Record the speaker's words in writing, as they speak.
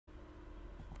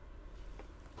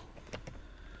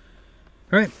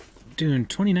All right, doing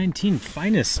 2019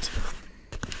 Finest.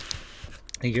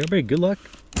 Thank you, everybody. Good luck.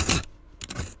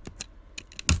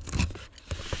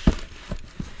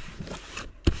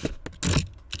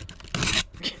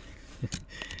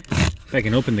 If I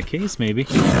can open the case, maybe.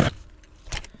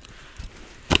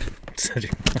 Such a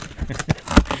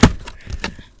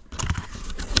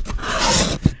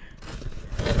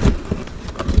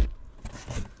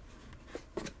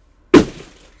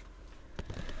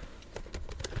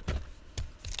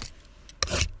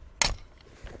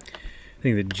I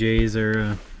think the J's are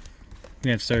gonna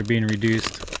have to start being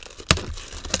reduced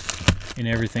in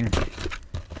everything.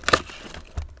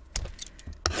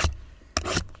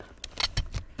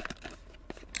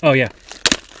 Oh yeah,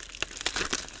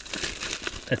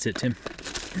 that's it, Tim.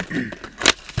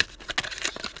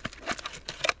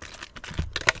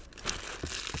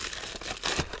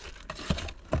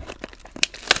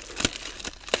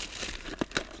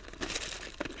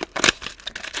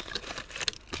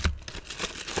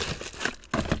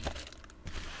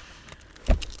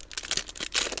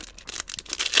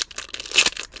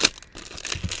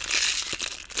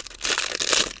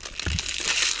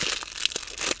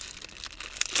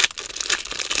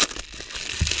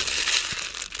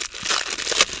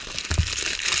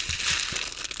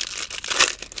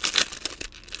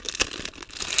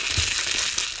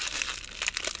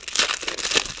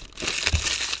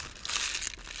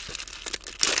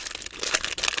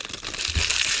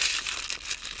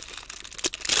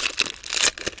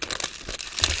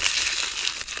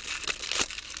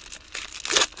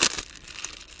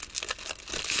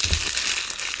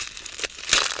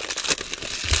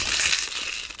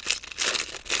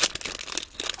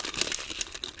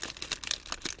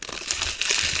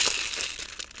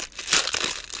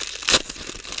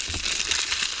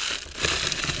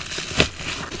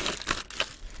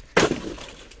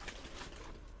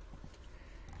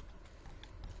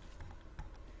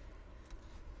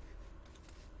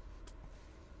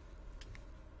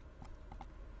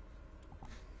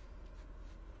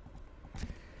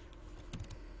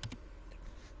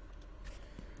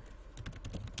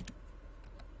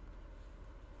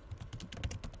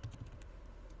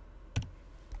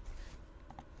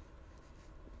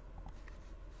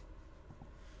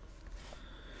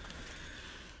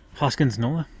 Hoskins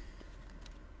Nola.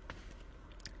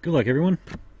 Good luck, everyone.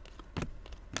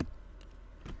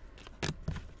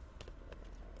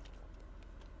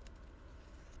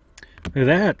 Look at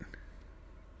that.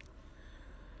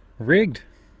 Rigged.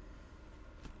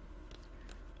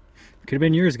 Could have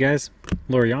been yours, guys.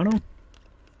 Loriano.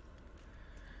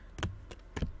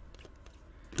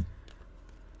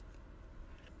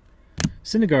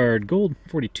 Syndergaard Gold,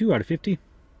 42 out of 50.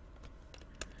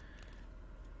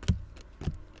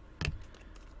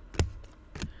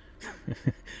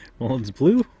 Mullins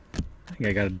Blue. I think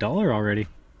I got $1 already.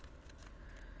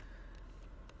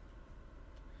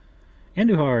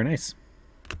 Andujar, nice.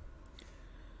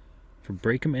 For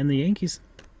Breakham and the Yankees.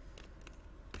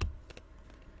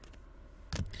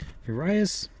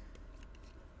 Urias.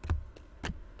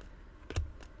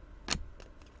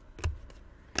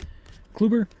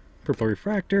 Kluber, Purple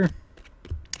Refractor,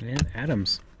 and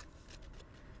Adams.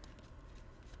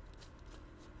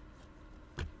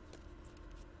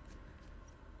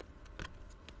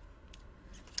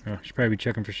 Oh, should probably be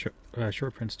checking for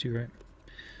short prints too, right?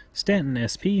 Stanton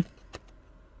SP.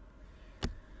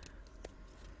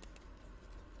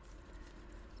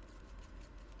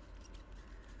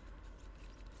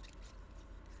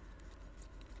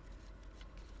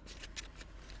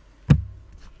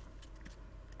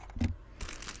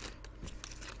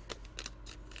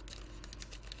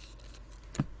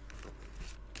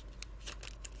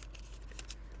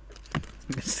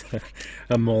 It's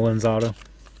a Mullins auto.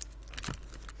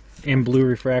 And blue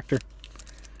refractor.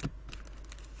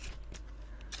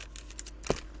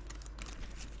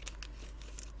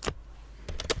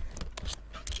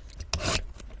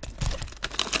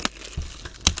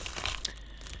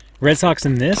 Red Sox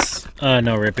in this?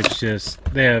 No, Rip, it's just,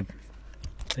 they have,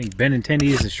 I think Benintendi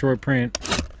is a short print,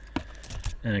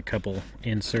 and a couple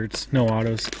inserts, no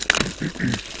autos.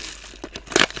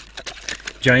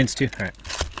 Giants too? Alright.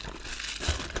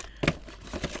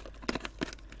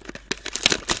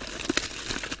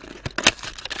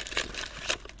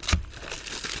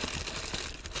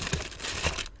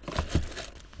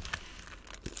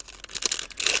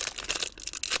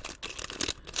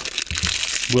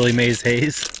 Willie Mays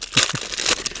Hayes.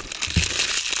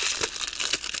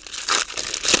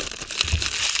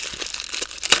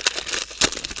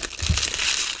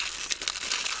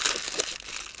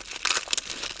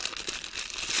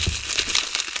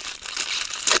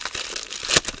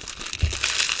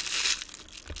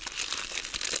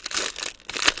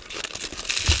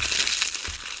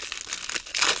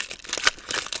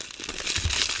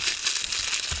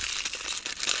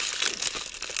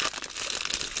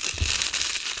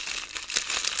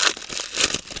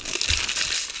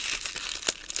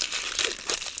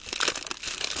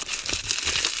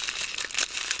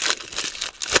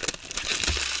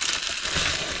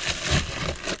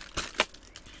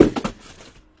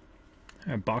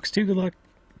 Alright, box 2, good luck.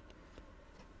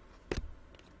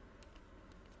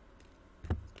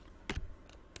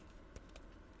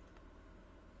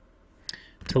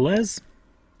 Tellez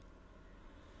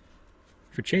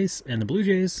for Chase and the Blue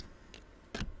Jays.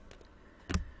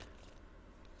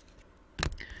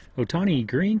 Ohtani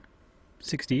green,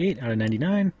 68 out of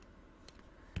 99.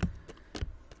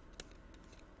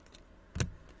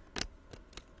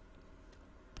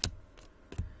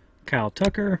 Kyle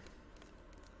Tucker.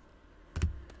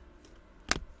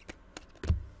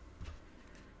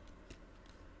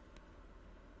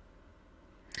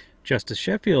 Justice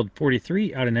Sheffield,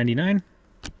 43 out of 99.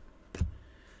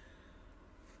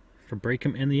 For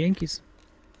Breakham and the Yankees.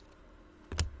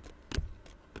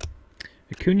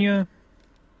 Acuna.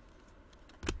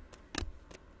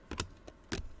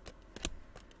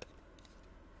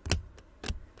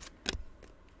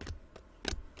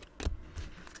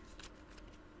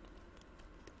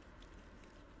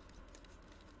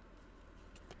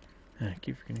 I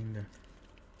keep forgetting to...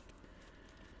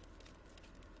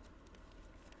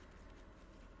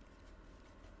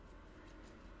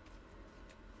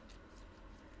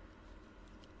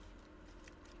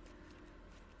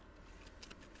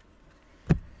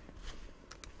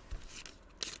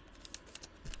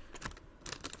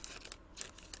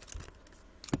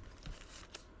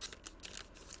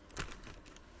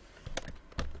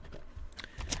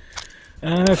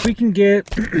 if we can get,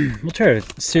 we'll try a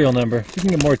serial number. If we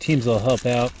can get more teams, that'll help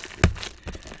out.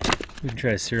 We can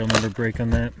try a serial number break on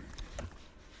that.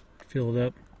 Fill it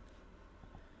up.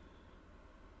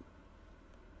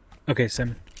 Okay,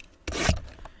 Simon.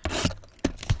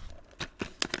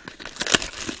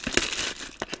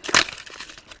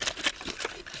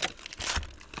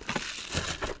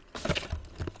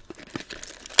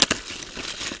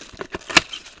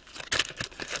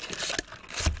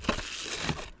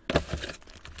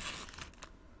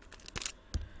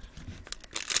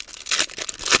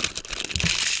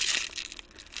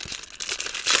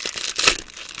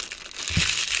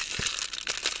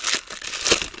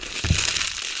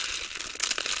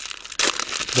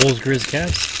 Bulls, Grizz,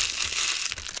 Cavs.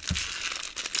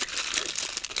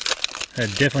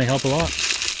 That'd definitely help a lot. I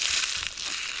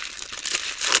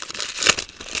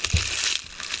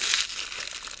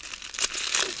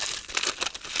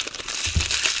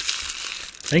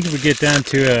think if we get down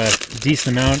to a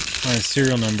decent amount on a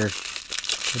serial number,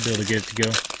 we'll be able to get it to go.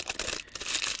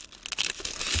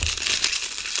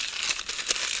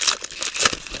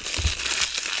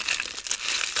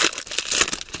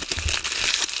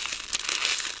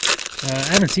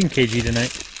 I haven't seen KG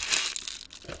tonight.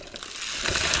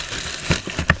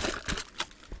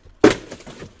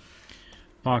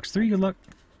 Box 3, good luck.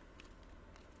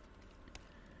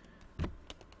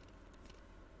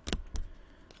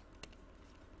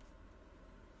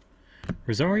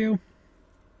 Rosario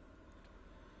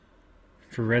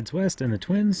for Reds West and the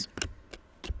Twins.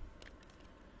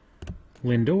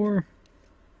 Lindor.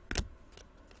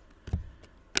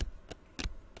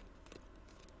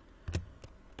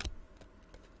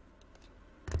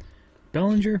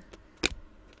 Bellinger.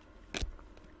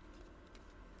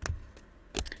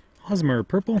 Hosmer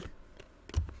purple.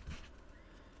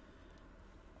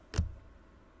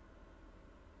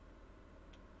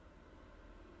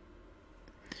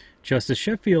 Justice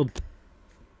Sheffield.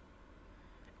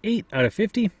 8 out of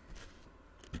 50.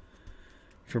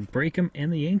 For Breakham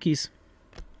and the Yankees.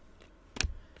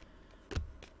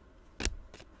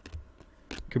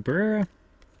 Cabrera.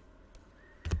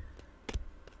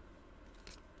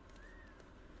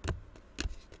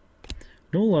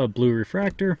 Nola blue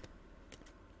refractor.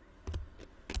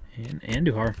 And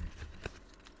Andujar.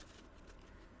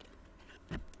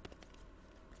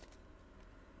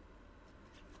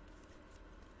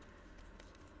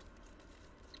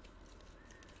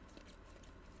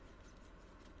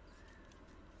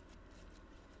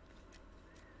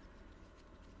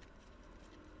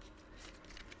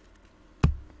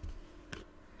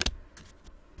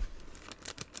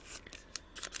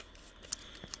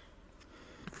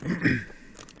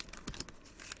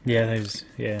 Yeah, there's,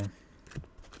 yeah.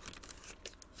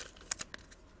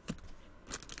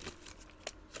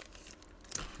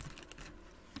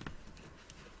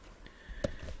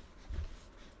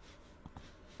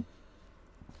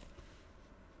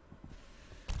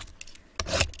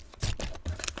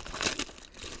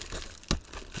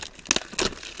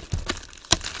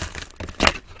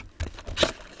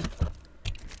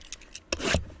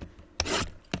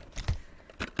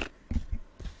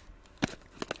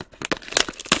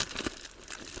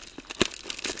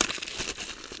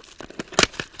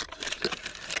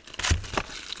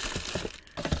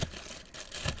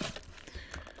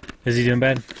 Is he doing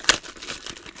bad?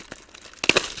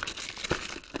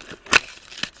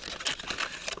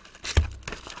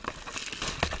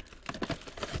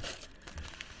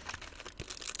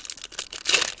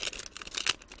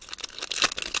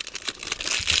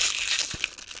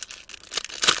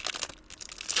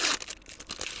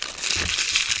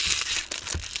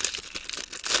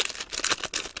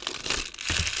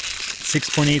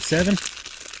 6.87.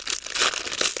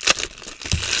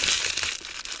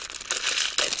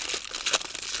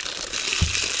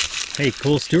 Hey,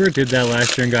 Cole Stewart did that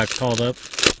last year and got called up.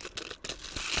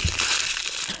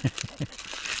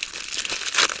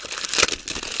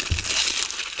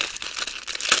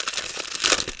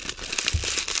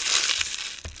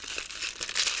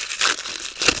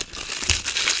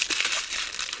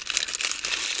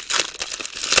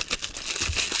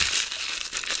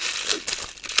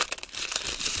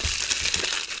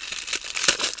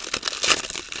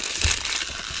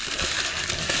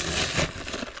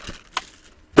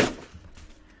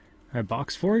 Alright,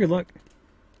 box 4, good luck.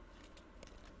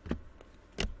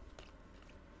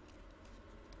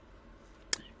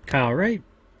 Kyle Wright,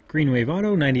 Green Wave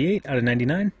Auto, 98 out of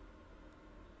 99.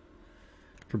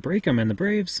 For Breakham and the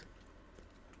Braves.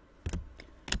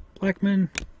 Blackman.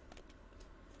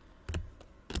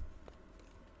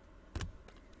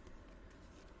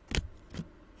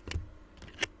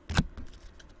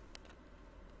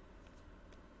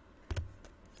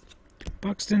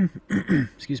 Buxton.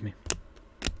 Excuse me.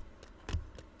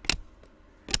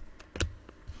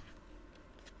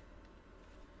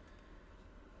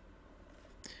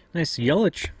 Nice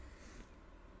Yelich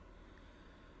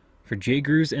for Jay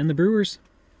Grews and the Brewers.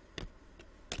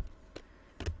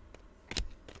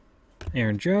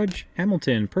 Aaron Judge,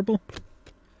 Hamilton, purple.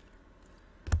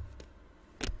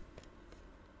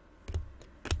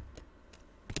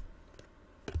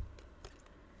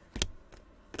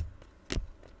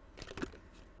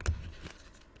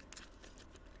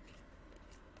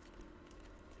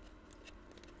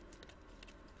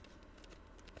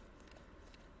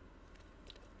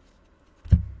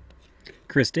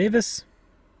 Chris Davis.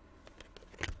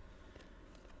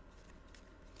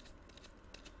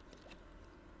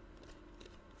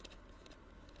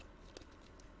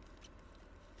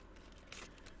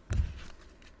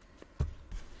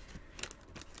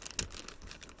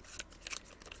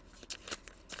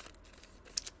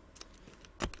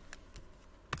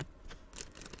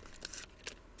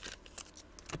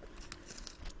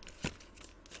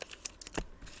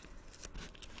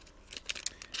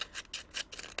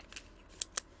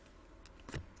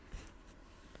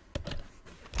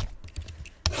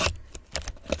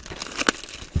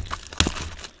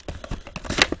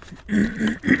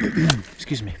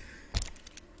 Excuse me.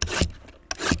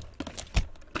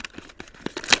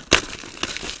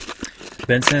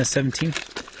 Benson has 17.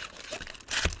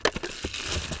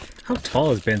 How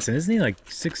tall is Benson? Isn't he like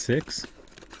 6'6"?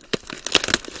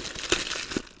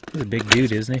 He's a big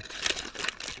dude, isn't he?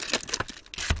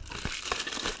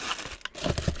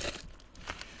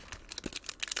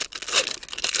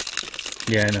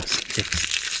 Yeah, I know.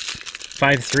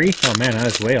 5'3"? Oh man, I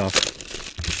was way off.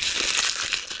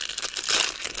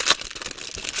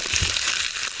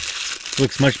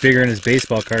 Looks much bigger in his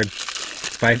baseball card.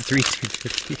 5'3",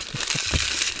 250.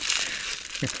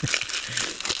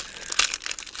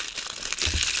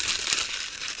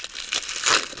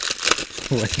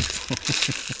 What?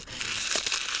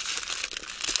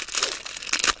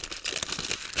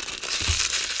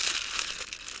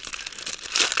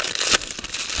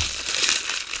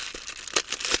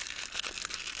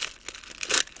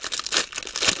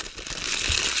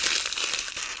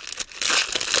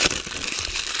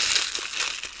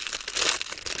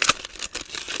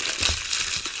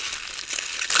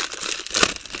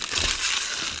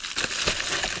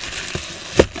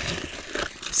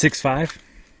 6'5".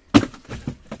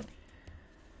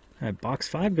 Alright, box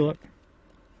 5, good luck.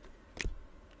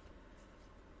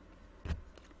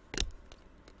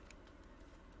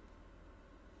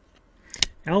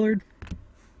 Allard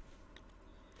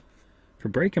for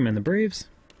Breakham and the Braves.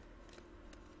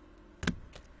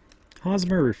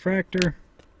 Hosmer, refractor.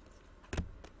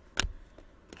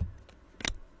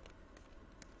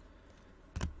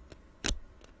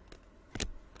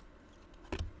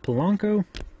 Polanco.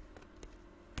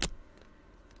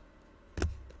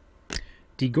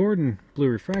 D. Gordon, blue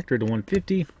refractor to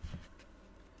 150.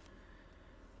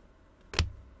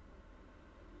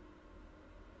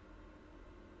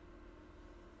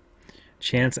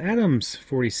 Chance Adams,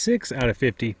 46 out of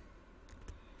 50.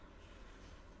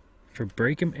 For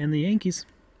Breakham and the Yankees.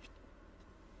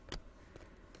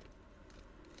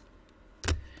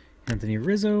 Anthony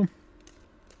Rizzo.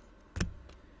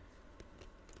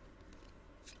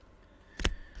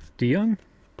 DeYoung,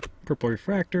 purple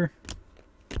refractor.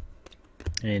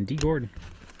 And D. Gordon.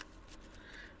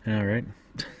 All right.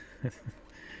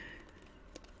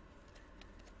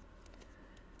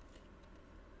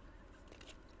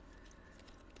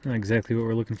 Not exactly what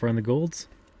we're looking for on the golds.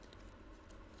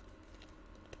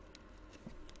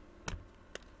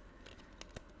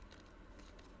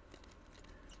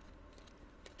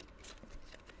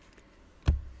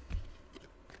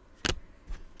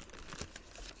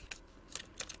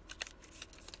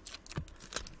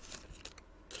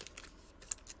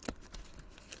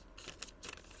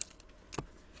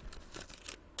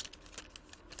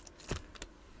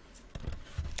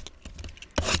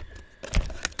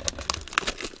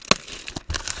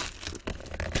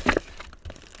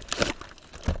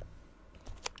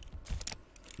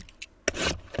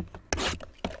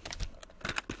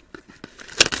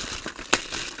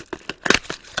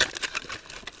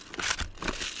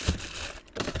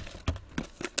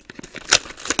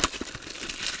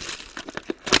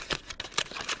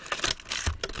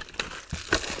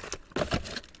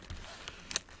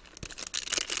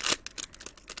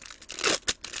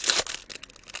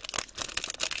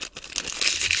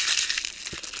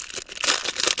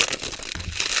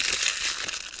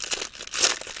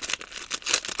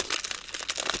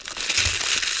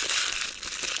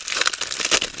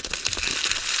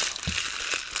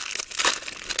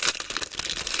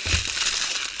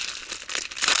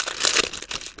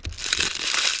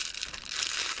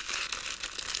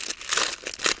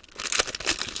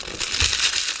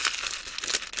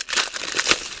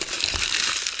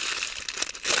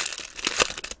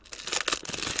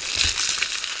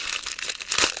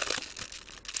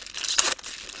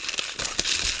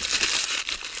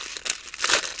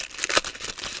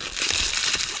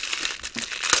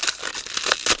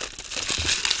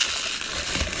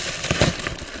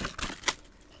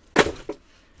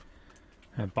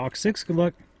 Box 6, good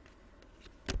luck.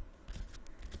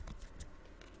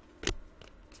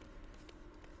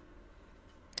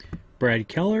 Brad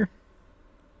Keller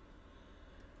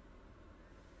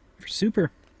for Super.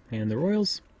 And the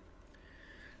Royals.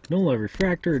 Nola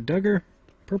Refractor, Duggar,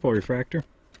 Purple Refractor.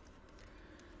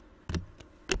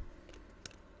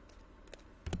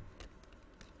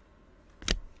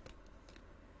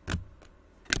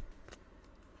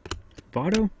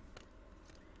 Votto.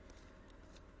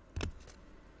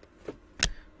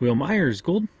 Will Myers,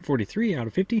 Gold, 43 out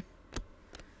of 50.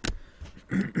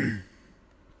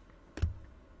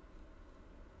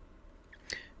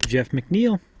 Jeff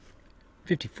McNeil,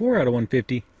 54 out of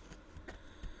 150.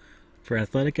 For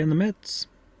Athletic and the Mets.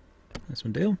 Nice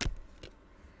one, Dale.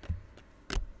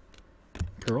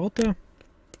 Peralta.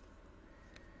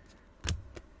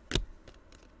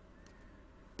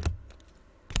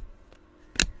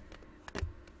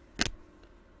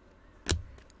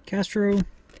 Castro.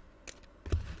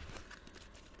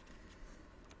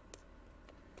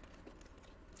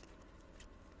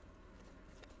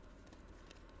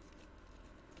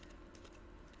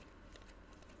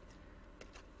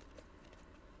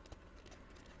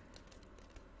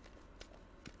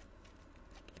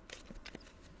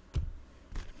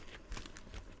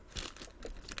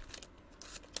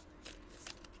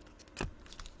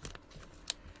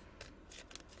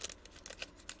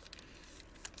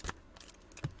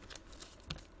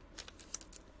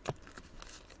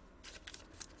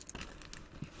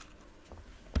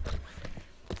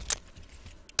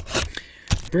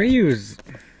 Brayu's,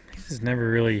 he's never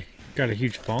really got a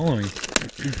huge following.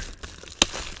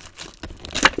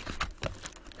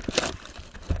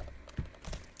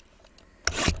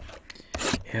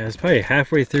 Yeah, it's probably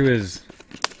halfway through his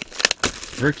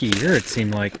rookie year, it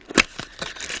seemed like.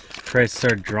 Price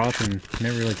started dropping,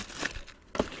 never really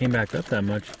came back up that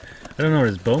much. I don't know what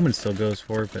his Bowman still goes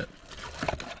for, but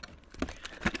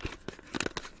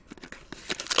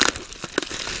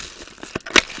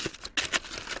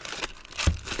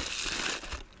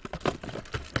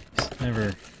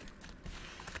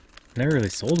never really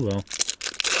sold well.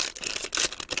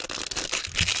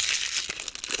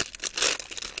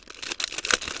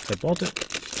 So I bought it.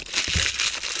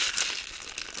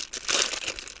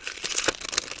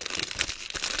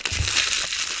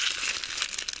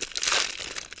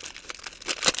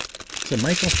 Is it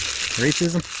Michael?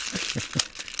 Racism?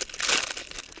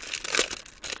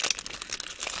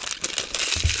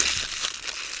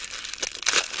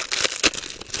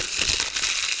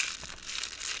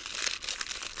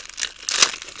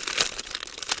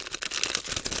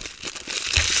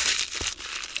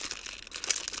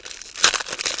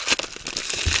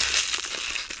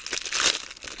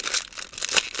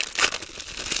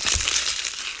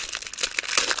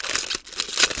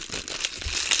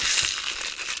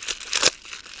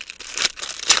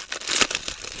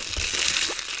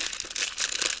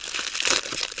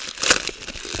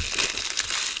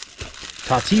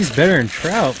 Tatis better than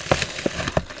Trout.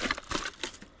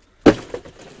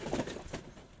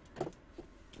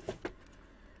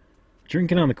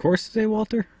 Drinking on the course today,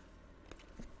 Walter?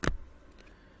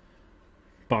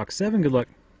 Box 7, good luck.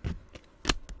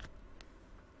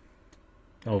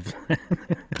 Oh,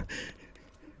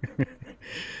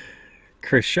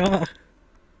 Chris Shaw.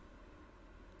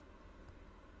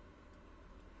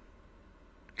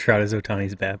 Trout is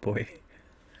Ohtani's bad boy.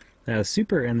 That was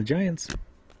Super and the Giants.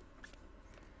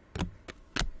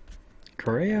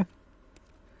 Correa.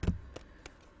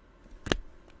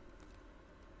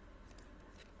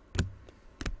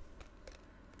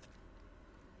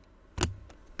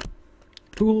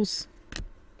 Pools.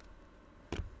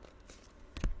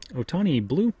 Ohtani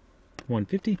blue,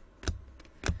 150.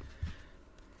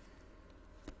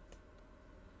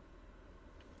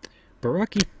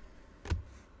 Baraki,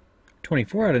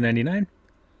 24 out of 99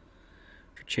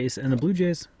 for Chase and the Blue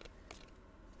Jays.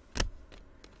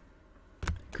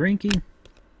 Greinke.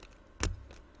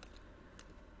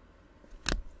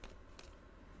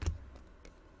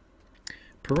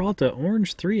 Peralta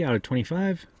orange, 3 out of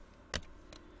 25.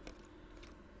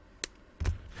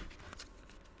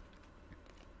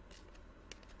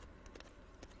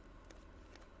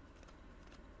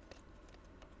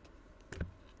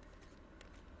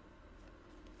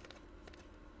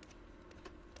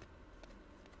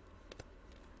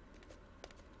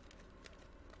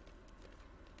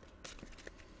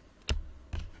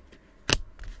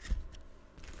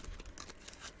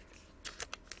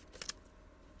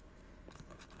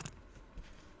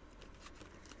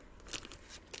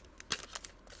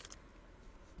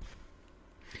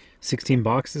 $16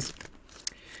 boxes.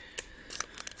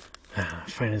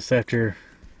 Find this after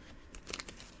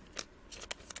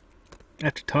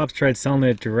After Topps tried selling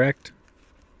it direct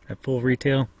at full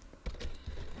retail,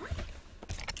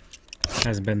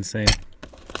 hasn't been the same.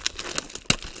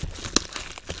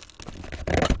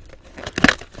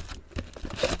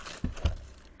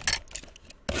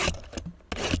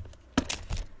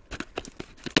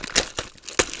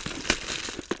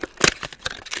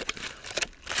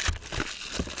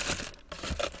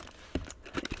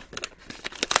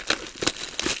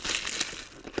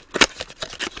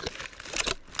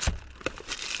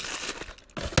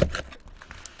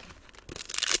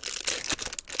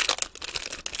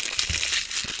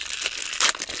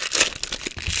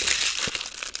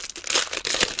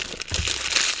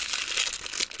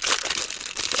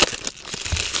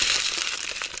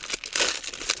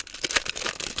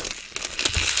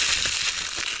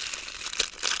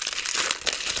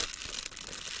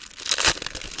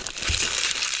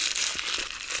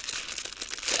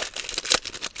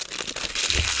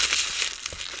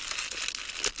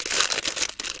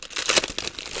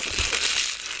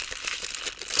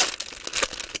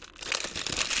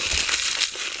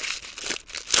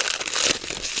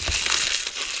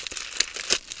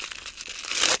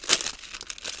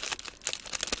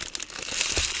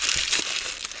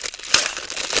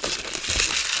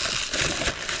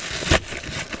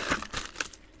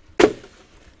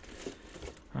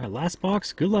 Alright, last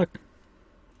box. Good luck.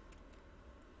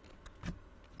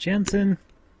 Jensen.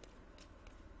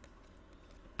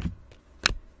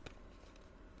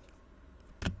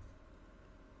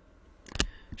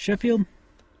 Sheffield.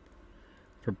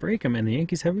 For Breakham and the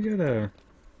Yankees, have we got a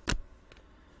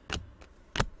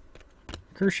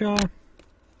Kershaw?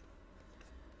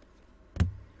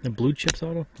 The blue chips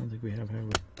auto? I don't think we have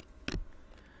we?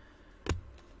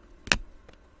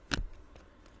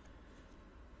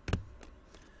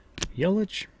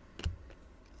 Yelich.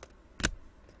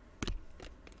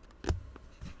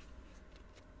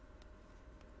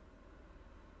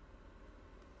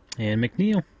 And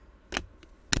McNeil.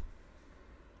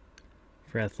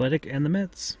 For Athletic and the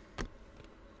Mets.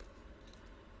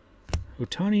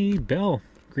 Ohtani, Bell,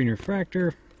 green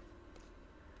refractor.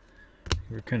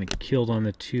 We're kind of killed on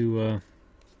the two,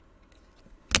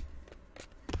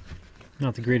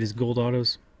 not the greatest gold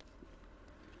autos.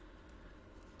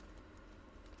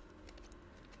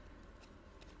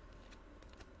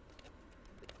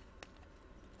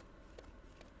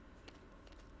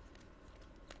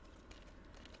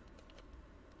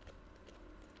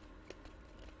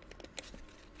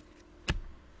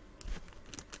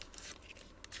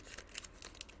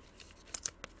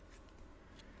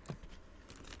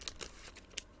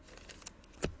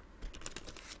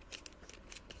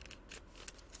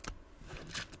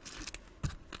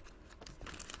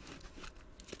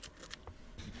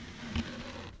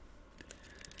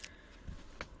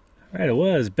 Alright, it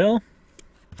was Bell,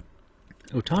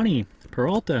 Ohtani,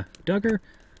 Peralta, Duggar,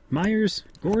 Myers,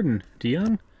 Gordon,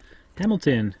 DeYoung,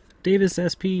 Hamilton, Davis,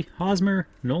 SP, Hosmer,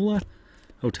 Nola,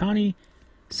 Ohtani,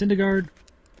 Syndergaard,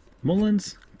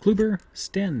 Mullins, Kluber,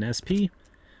 Stanton, SP,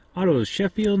 Autos,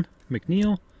 Sheffield,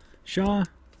 McNeil, Shaw,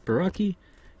 Baraki,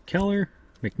 Keller,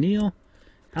 McNeil,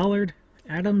 Allard,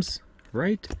 Adams,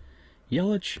 Wright,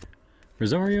 Yelich,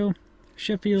 Rosario,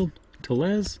 Sheffield,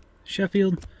 Tellez,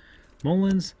 Sheffield,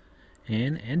 Mullins,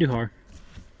 and Andujar.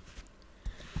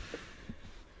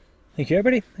 Thank you,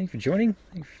 everybody. Thank you for joining.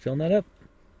 Thank you for filling that up.